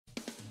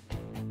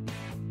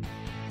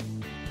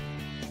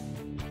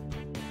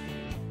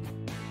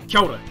Kia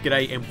ora,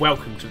 g'day and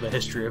welcome to the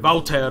history of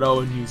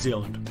Aotearoa, New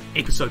Zealand,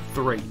 episode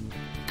 3,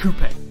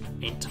 Kupe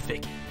and Te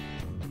Wheke.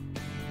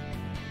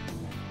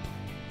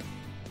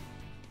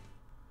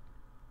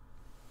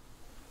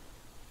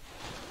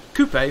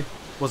 Kupe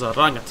was a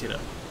rangatira,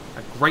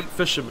 a great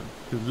fisherman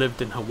who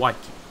lived in Hawaii.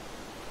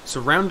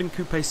 Surrounding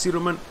Kupe's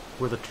settlement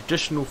were the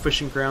traditional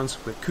fishing grounds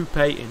where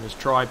Kupe and his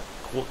tribe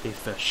caught their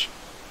fish.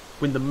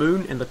 When the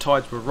moon and the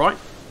tides were right,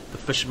 the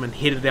fishermen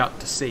headed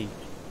out to sea,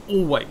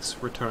 always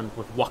returned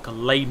with waka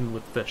laden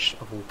with fish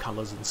of all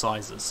colours and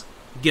sizes,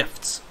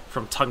 gifts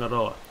from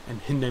Tangaroa and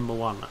Hine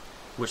Moana,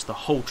 which the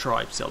whole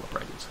tribe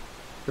celebrated.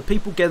 The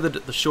people gathered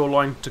at the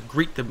shoreline to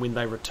greet them when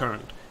they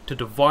returned, to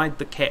divide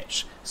the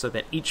catch so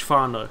that each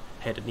whānau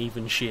had an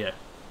even share.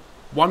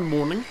 One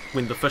morning,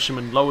 when the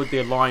fishermen lowered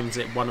their lines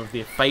at one of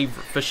their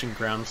favourite fishing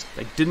grounds,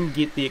 they didn't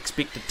get the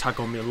expected tug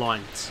on their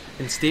lines.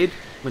 Instead,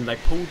 when they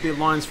pulled their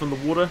lines from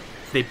the water,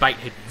 their bait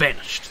had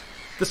vanished.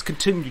 This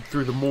continued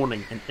through the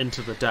morning and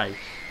into the day,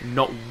 and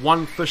not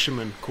one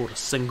fisherman caught a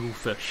single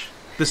fish.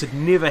 This had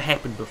never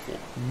happened before.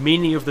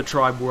 Many of the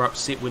tribe were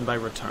upset when they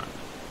returned.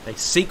 They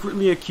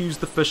secretly accused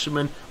the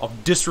fishermen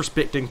of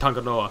disrespecting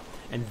Tangaroa,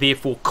 and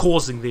therefore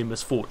causing their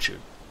misfortune.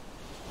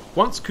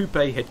 Once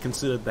Kupe had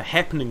considered the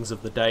happenings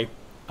of the day,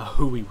 a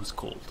hui was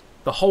called.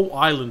 The whole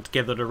island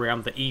gathered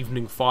around the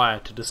evening fire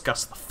to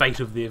discuss the fate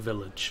of their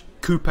village.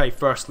 Kupe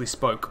firstly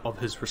spoke of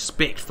his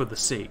respect for the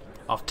sea,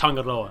 of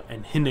Tangaroa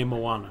and Hine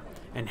Moana,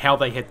 and how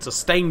they had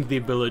sustained their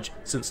village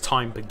since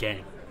time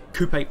began.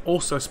 Kupe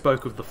also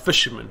spoke of the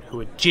fishermen who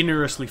had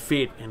generously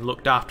fed and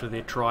looked after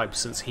their tribe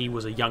since he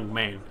was a young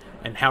man,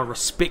 and how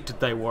respected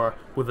they were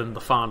within the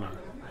whānau.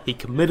 He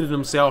committed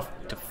himself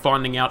to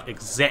finding out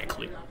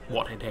exactly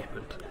what had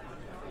happened.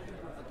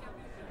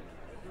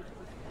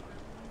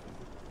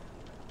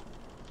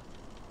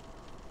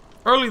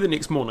 Early the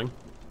next morning,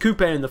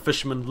 Kupe and the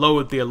fishermen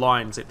lowered their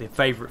lines at their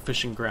favourite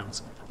fishing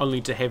grounds, only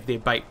to have their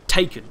bait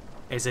taken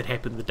as had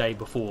happened the day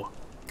before.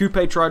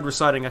 Kupe tried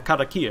reciting a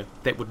karakia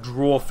that would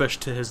draw fish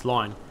to his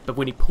line, but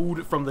when he pulled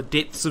it from the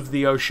depths of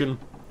the ocean,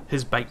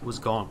 his bait was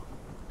gone.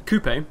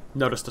 Kupe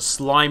noticed a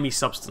slimy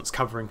substance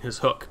covering his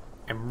hook,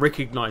 and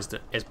recognised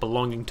it as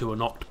belonging to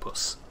an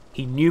octopus.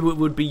 He knew it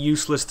would be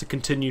useless to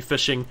continue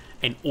fishing,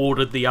 and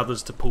ordered the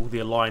others to pull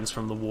their lines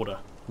from the water.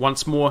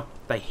 Once more,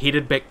 they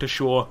headed back to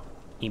shore,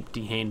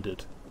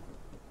 empty-handed.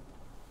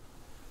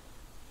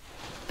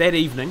 That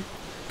evening,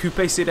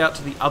 Kupe set out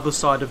to the other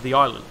side of the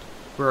island,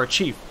 where a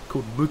chief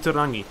called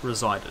Muterangi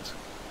resided.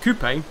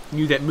 Kupe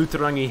knew that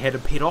Muterangi had a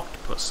pet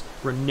octopus,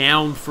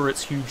 renowned for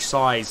its huge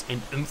size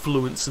and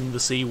influence in the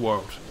sea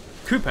world.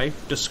 Kupe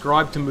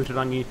described to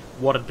Muterangi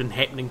what had been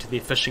happening to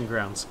their fishing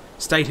grounds,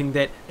 stating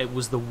that it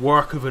was the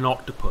work of an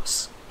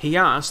octopus. He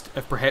asked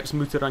if perhaps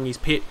Muterangi's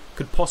pet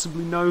could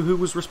possibly know who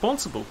was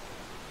responsible.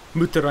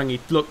 Muterangi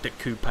looked at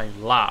Kupe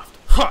and laughed.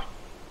 "Ha!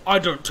 I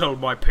don't tell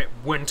my pet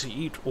when to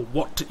eat or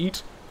what to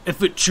eat.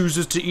 If it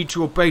chooses to eat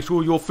your bait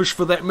or your fish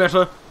for that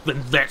matter,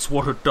 then that's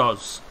what it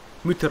does."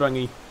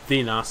 Muterangi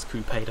then asked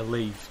Kupe to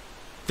leave.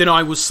 "Then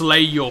I will slay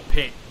your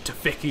pet, Te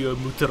Wheke o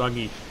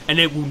Muterangi, and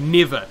it will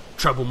never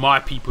trouble my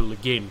people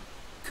again,"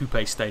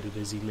 Kupe stated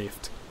as he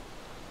left.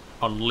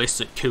 "Unless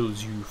it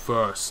kills you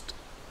first,"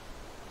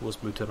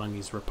 was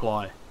Muterangi's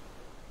reply.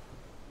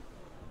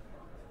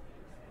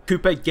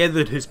 Kupe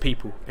gathered his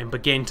people and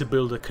began to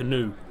build a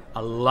canoe,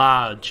 a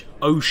large,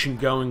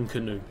 ocean-going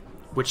canoe,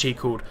 which he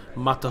called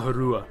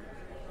Matahurua.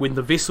 When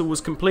the vessel was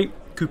complete,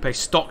 Kupe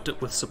stocked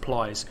it with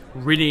supplies,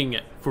 readying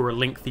it for a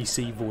lengthy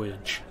sea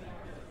voyage.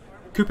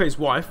 Kupe's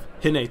wife,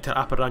 Hine Te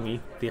Wheke,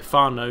 their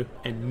whānau,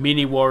 and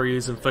many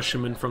warriors and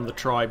fishermen from the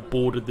tribe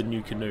boarded the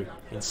new canoe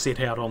and set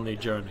out on their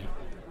journey.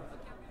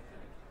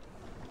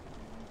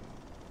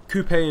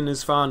 Kupe and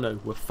his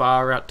whānau were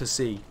far out to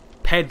sea,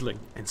 paddling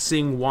and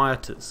seeing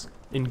waiatas,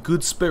 in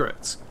good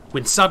spirits,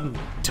 when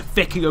suddenly Te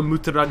Wheke o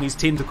Muterangi's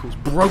tentacles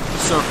broke the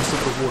surface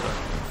of the water,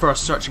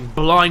 first searching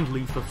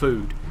blindly for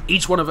food,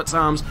 each one of its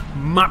arms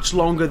much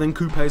longer than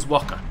Kupe's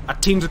waka, a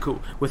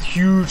tentacle with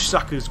huge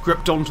suckers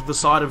gripped onto the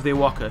side of their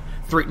waka,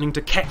 threatening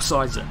to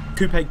capsize it.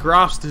 Kupe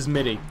grasped his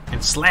midi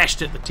and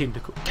slashed at the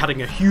tentacle,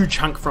 cutting a huge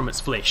hunk from its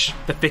flesh.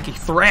 Te Wheke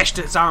thrashed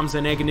its arms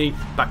in agony,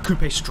 but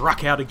Kupe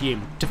struck out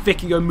again. Te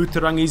Wheke o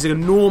Muterangi's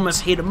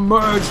enormous head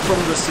emerged from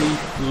the sea,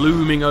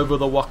 looming over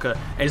the waka,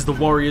 as the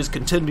warriors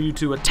continued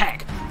to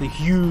attack the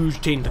huge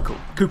tentacle.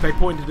 Kupe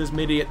pointed his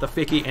midi at the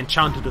Wheke and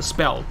chanted a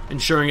spell,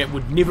 ensuring it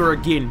would never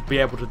again be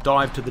able to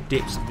dive to the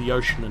depths of the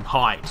ocean and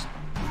hide.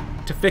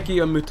 Te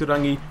Wheke o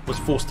Muterangi was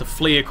forced to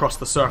flee across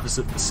the surface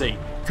of the sea.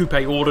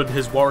 Kupe ordered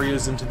his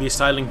warriors into their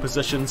sailing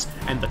positions,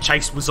 and the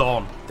chase was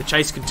on. The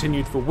chase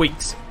continued for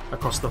weeks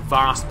across the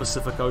vast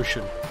Pacific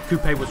Ocean.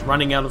 Kupe was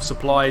running out of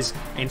supplies,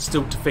 and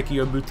still Te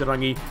Wheke o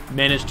Muterangi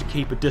managed to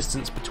keep a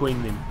distance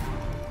between them.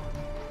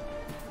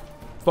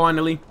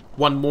 Finally,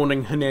 one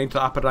morning Hine Te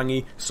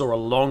Wheke saw a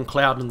long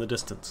cloud in the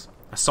distance,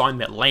 a sign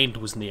that land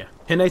was near.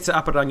 Hine Te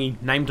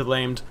Wheke named the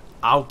land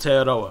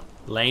Aotearoa,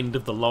 land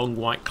of the long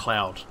white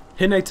cloud.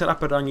 Hine Te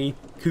Wheke,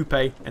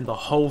 Kupe, and the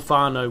whole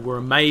whānau were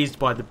amazed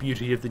by the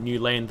beauty of the new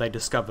land they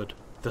discovered.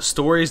 The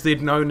stories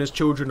they'd known as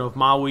children of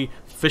Maori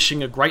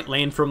fishing a great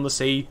land from the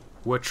sea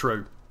were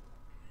true.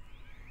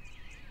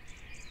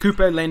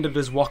 Kupe landed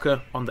his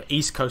waka on the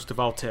east coast of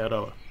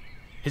Aotearoa.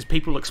 His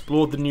people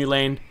explored the new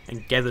land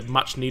and gathered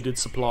much needed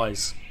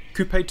supplies.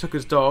 Kupe took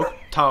his dog,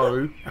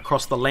 Tauru,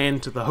 across the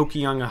land to the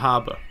Hokianga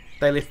harbour.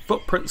 They left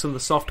footprints in the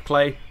soft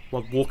clay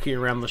while walking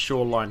around the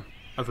shoreline.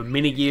 Over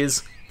many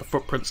years, the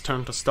footprints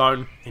turned to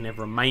stone and have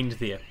remained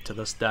there to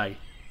this day.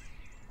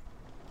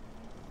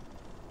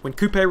 When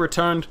Kupe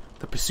returned,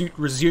 the pursuit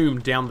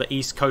resumed down the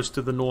east coast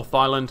of the North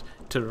Island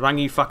to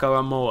Rangi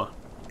Whakamoa,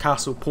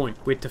 Castle Point,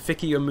 where Te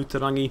Wheke o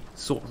Muterangi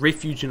sought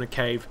refuge in a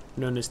cave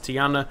known as Te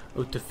Ana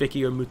o Te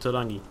Wheke o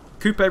Muterangi.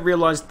 Kupe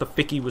realised the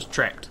Wheke was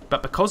tracked,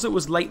 but because it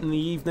was late in the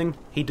evening,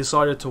 he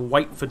decided to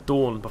wait for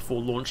dawn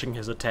before launching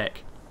his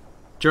attack.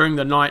 During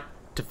the night,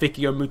 Te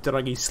Wheke o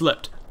Muterangi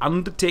slipped,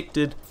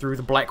 undetected, through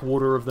the black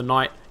water of the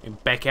night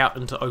and back out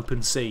into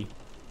open sea.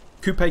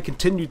 Kupe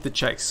continued the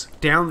chase,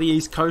 down the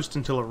east coast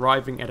until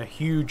arriving at a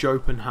huge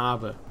open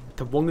harbour,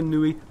 Te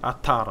Whanganui a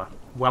Tara,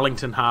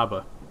 Wellington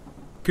Harbour.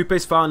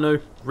 Kupe's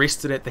whānau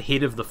rested at the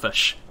head of the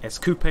fish, as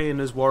Kupe and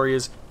his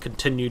warriors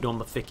continued on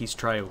the Wheke's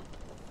trail.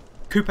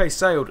 Kupe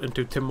sailed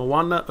into Te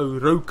Moana o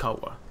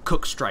Raukawa,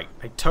 Cook Strait,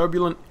 a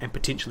turbulent and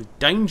potentially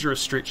dangerous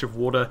stretch of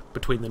water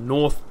between the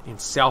north and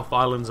south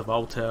islands of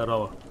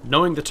Aotearoa.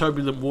 Knowing the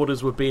turbulent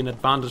waters would be an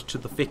advantage to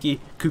the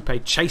Wheke,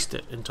 Kupe chased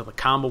it into the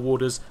calmer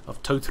waters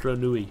of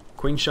Tautarunui,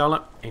 Queen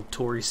Charlotte and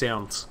Tory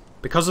Sounds.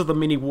 Because of the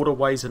many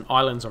waterways and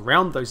islands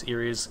around those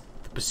areas,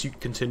 the pursuit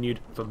continued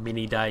for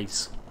many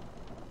days.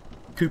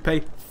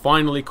 Kupe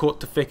finally caught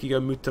Te Wheke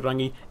o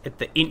Muterangi at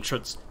the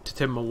entrance to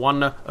Te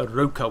Moana o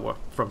Raukawa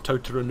from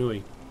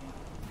Tautarunui.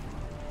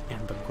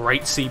 And the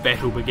great sea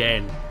battle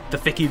began. The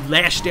Wheke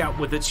lashed out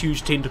with its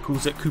huge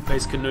tentacles at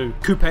Kupe's canoe.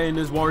 Kupe and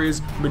his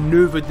warriors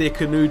manoeuvred their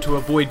canoe to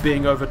avoid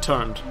being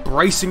overturned.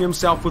 Bracing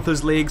himself with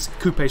his legs,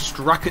 Kupe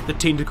struck at the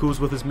tentacles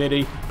with his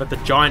meri, but the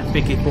giant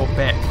Wheke fought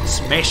back,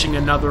 smashing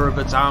another of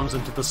its arms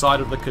into the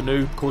side of the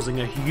canoe,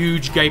 causing a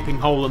huge gaping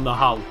hole in the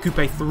hull.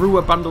 Kupe threw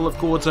a bundle of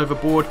cords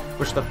overboard,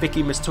 which the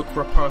Wheke mistook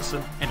for a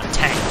person, and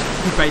attacked.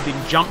 Kupe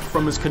then jumped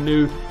from his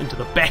canoe into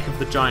the back of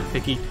the giant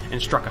Wheke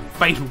and struck a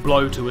fatal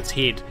blow to its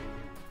head.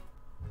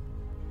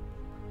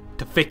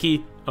 Te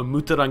Wheke o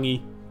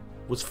Muterangi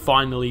was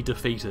finally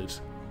defeated.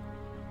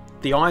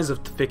 The eyes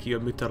of Te Wheke o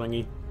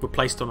Muterangi were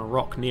placed on a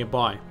rock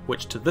nearby,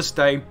 which to this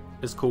day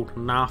is called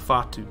Ngā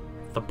Whātu,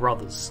 the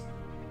Brothers.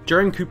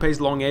 During Kupe's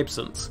long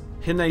absence,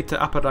 Hine Te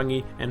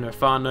Aparangi and her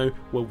whānau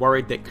were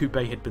worried that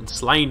Kupe had been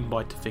slain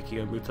by Te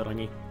Wheke o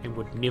Muterangi and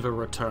would never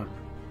return.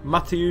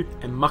 Matiu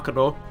and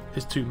Makaro,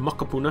 his two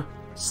mokapuna,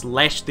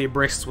 slashed their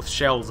breasts with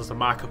shells as a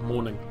mark of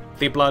mourning.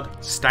 Their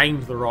blood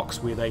stained the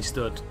rocks where they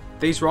stood.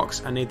 These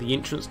rocks are near the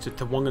entrance to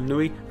Te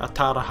Whanganui a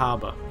Tara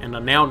Harbour and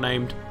are now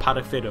named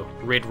Parewhero,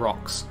 Red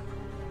Rocks.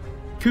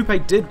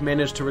 Kupe did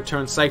manage to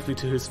return safely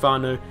to his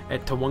whānau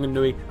at Te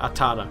Whanganui a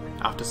Tara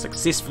after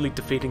successfully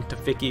defeating Te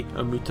Wheke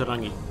o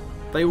Muterangi.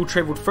 They all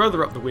travelled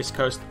further up the west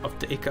coast of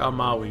Te Ika a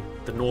Maui,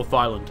 the North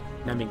Island,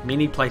 naming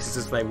many places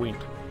as they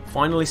went,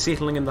 finally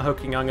settling in the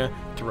Hokianga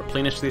to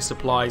replenish their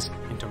supplies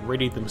and to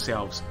ready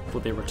themselves for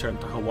their return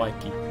to Hawaii.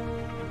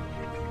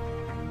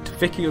 Te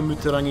Wheke o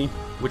Muterangi,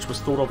 which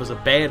was thought of as a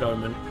bad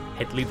omen,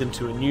 had led them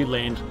to a new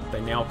land they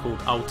now called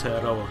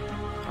Aotearoa,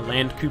 a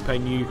land Kupe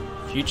knew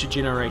future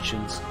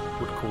generations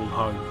would call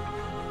home.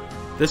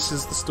 This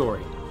is the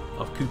story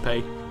of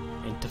Kupe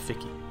and Te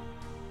Wheke.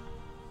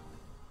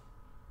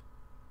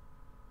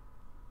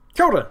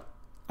 Kia ora!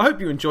 I hope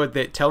you enjoyed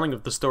that telling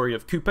of the story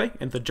of Kupe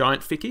and the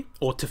Giant Wheke,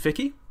 or Te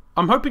Wheke.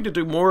 I'm hoping to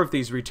do more of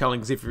these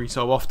retellings every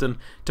so often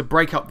to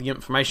break up the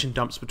information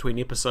dumps between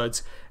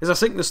episodes, as I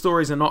think the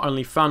stories are not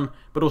only fun,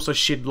 but also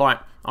shed light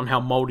on how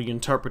Māori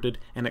interpreted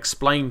and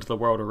explained the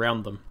world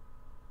around them.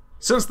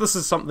 Since this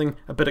is something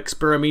a bit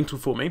experimental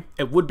for me,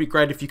 it would be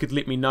great if you could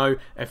let me know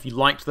if you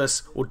liked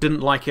this or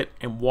didn't like it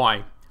and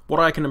why,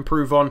 what I can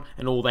improve on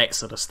and all that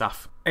sort of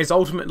stuff. As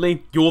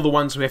ultimately, you're the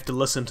ones who have to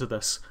listen to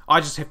this. I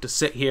just have to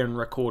sit here and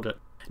record it.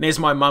 And as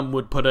my mum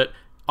would put it,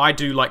 I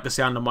do like the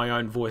sound of my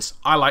own voice.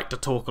 I like to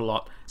talk a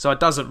lot, so it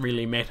doesn't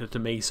really matter to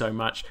me so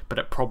much, but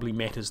it probably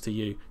matters to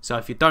you. So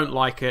if you don't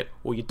like it,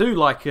 or you do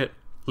like it,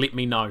 let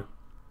me know.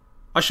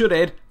 I should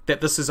add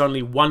that this is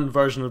only one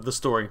version of the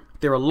story.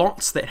 There are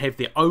lots that have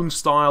their own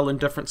style and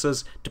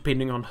differences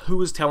depending on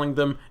who is telling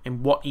them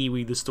and what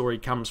iwi the story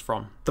comes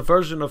from. The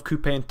version of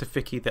Kupe and Te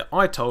Wheke that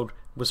I told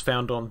was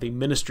found on the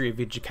Ministry of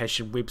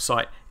Education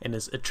website and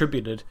is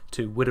attributed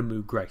to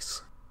Wiremu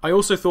Grace. I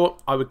also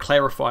thought I would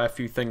clarify a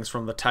few things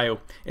from the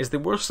tale, as there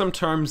were some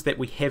terms that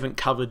we haven't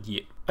covered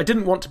yet. I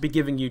didn't want to be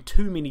giving you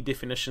too many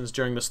definitions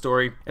during the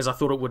story, as I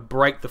thought it would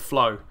break the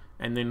flow,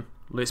 and then,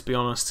 let's be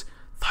honest,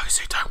 those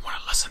who don't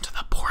want to listen to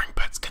the boring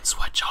bits can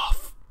switch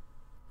off.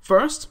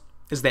 First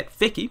is that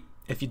Wheke,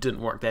 if you didn't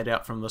work that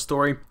out from the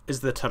story, is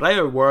the te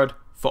reo word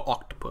for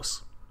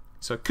octopus.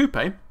 So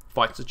Kupe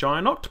fights a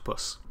giant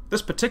octopus.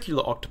 This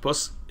particular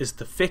octopus is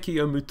the Wheke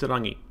o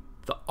Muterangi,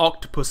 the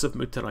octopus of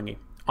Muterangi.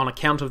 on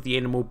account of the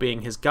animal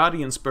being his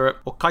guardian spirit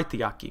or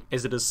kaitiaki,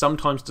 as it is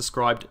sometimes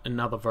described in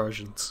other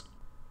versions.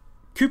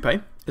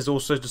 Kupe is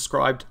also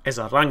described as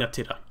a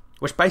rangatira,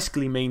 which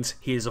basically means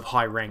he is of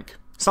high rank,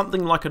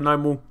 something like a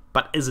noble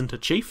but isn't a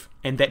chief,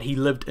 and that he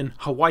lived in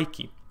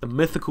Hawaii, the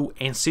mythical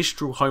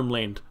ancestral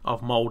homeland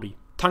of Maori.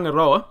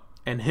 Tangaroa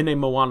and Hine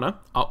Moana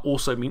are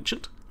also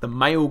mentioned, the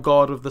male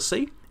god of the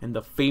sea and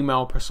the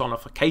female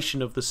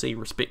personification of the sea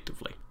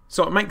respectively.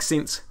 So it makes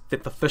sense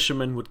that the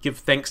fishermen would give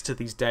thanks to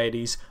these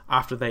deities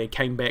after they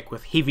came back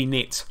with heavy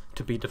nets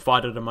to be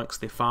divided amongst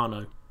their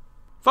whānau.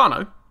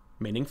 Whānau,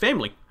 meaning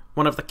family,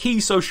 one of the key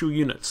social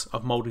units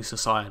of Māori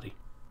society.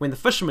 When the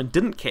fishermen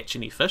didn't catch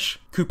any fish,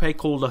 Kupe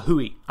called a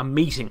hui, a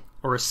meeting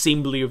or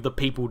assembly of the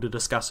people to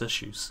discuss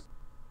issues.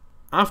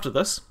 After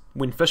this,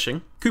 when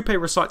fishing, Kupe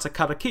recites a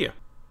karakia,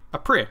 a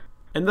prayer,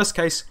 in this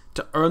case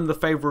to earn the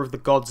favour of the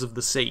gods of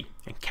the sea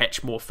and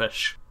catch more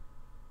fish.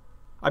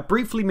 I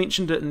briefly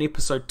mentioned it in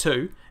episode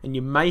 2, and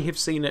you may have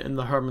seen it in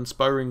the Herman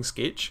Spowring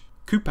sketch.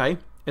 Kupe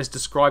is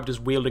described as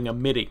wielding a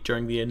mere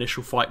during the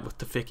initial fight with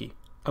Te Wheke.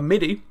 A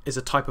mere is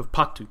a type of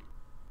patu.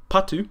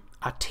 Patu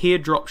are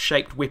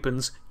teardrop-shaped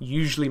weapons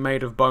usually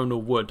made of bone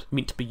or wood,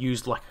 meant to be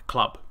used like a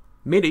club.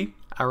 Mere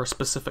are a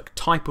specific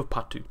type of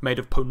patu, made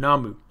of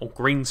pounamu or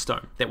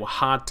greenstone, that were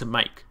hard to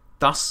make.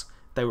 Thus,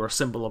 they were a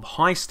symbol of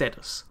high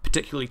status,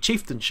 particularly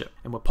chieftainship,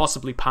 and were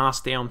possibly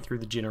passed down through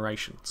the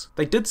generations.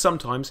 They did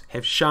sometimes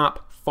have sharp,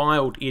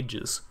 filed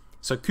edges,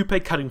 so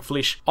Kupe cutting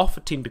flesh off a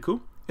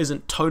tentacle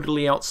isn't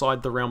totally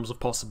outside the realms of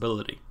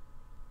possibility.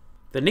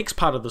 The next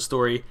part of the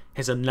story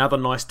has another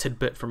nice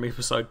tidbit from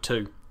episode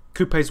 2.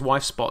 Kupe's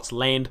wife spots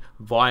land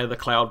via the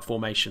cloud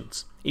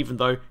formations, even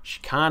though she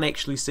can't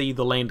actually see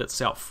the land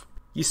itself.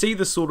 You see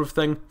this sort of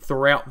thing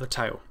throughout the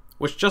tale,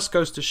 which just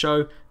goes to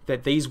show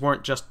that these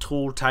weren't just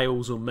tall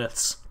tales or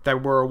myths. They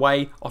were a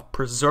way of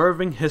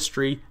preserving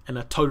history in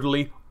a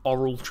totally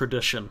oral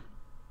tradition.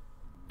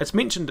 It's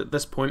mentioned at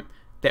this point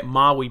that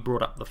Maui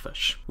brought up the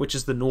fish, which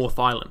is the North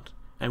Island,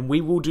 and we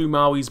will do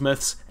Maui's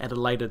myths at a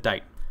later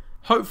date.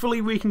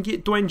 Hopefully we can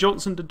get Dwayne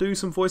Johnson to do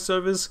some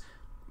voiceovers,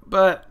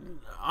 but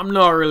I'm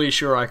not really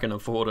sure I can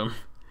afford him.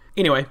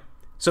 Anyway,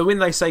 so when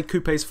they say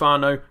Kupe's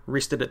whānau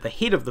rested at the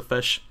head of the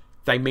fish,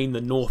 they mean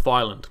the North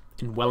Island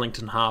in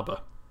Wellington Harbour.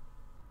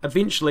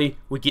 Eventually,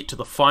 we get to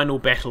the final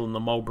battle in the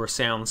Marlborough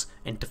Sounds,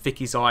 and Te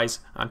Wheke's eyes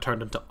are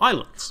turned into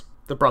islands,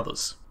 the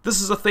brothers.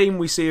 This is a theme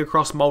we see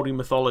across Māori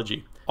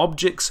mythology,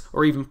 objects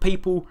or even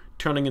people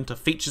turning into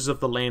features of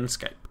the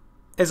landscape.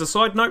 As a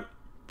side note,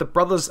 the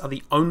brothers are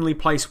the only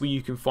place where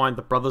you can find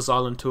the Brothers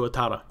Island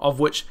tuatara, of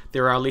which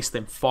there are less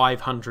than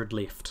 500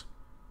 left.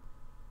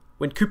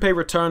 When Kupe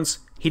returns,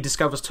 he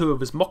discovers 2 of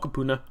his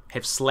mokopuna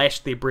have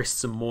slashed their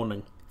breasts in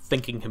mourning,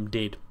 thinking him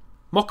dead.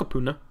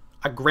 Mokopuna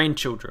are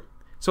grandchildren,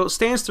 so it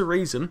stands to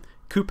reason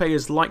Kupe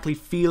is likely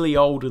fairly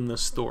old in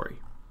this story.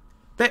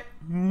 That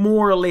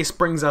more or less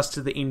brings us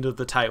to the end of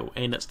the tale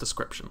and its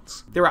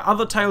descriptions. There are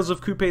other tales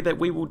of Kupe that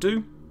we will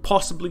do,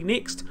 possibly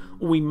next,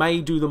 or we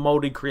may do the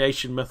Māori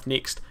creation myth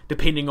next,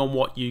 depending on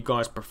what you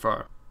guys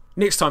prefer.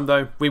 Next time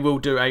though, we will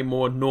do a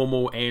more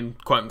normal and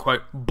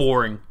quote-unquote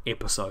boring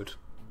episode.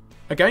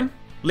 Again,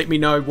 let me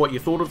know what you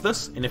thought of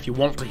this and if you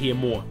want to hear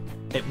more.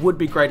 It would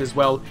be great as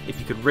well if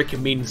you could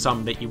recommend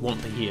some that you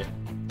want to hear.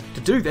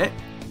 To do that,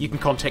 you can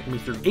contact me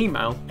through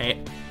email at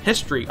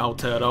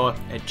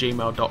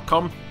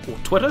historyaotearoa@gmail.com or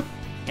Twitter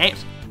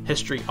at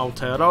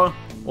historyaotearoa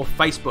or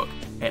Facebook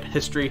at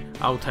History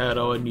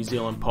Aotearoa New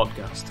Zealand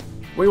Podcast.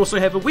 We also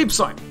have a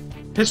website,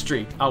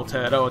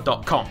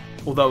 historyaotearoa.com,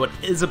 although it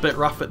is a bit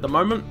rough at the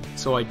moment,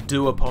 so I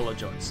do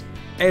apologise.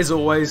 As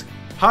always,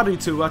 haere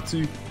tu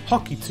atu,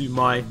 hoki tu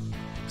mai,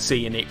 see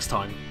you next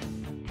time.